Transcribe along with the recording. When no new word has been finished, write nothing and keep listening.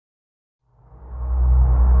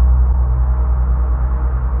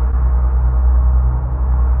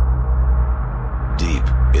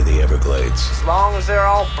Gatoroids. As long as they're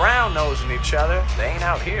all brown-nosing each other, they ain't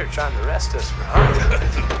out here trying to arrest us for hunger.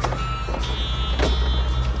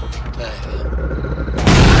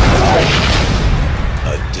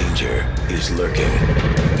 A danger is lurking.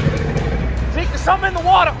 Zeke, there's something in the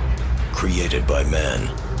water! Created by man.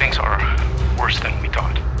 Things are worse than we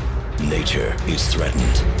thought. Nature is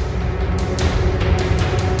threatened.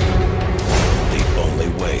 The only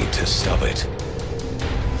way to stop it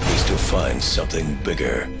is to find something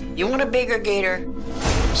bigger. You want a bigger gator?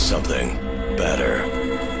 Something better.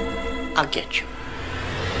 I'll get you.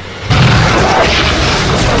 You're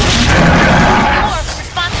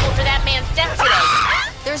responsible for that man's death today.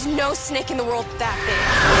 There's no snake in the world that big.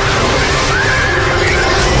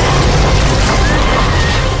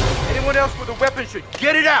 Anyone else with a weapon should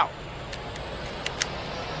get it out!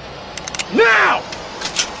 Now!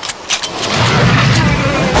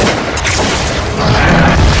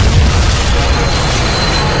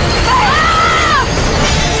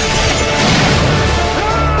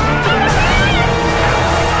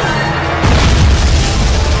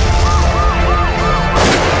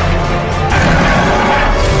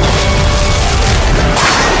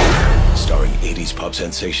 Starring 80s pop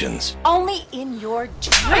sensations. Only in your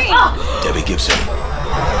dreams. Debbie Gibson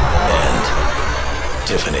and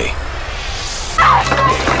Tiffany.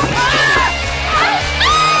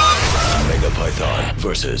 Mega Python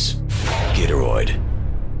versus Gatoroid.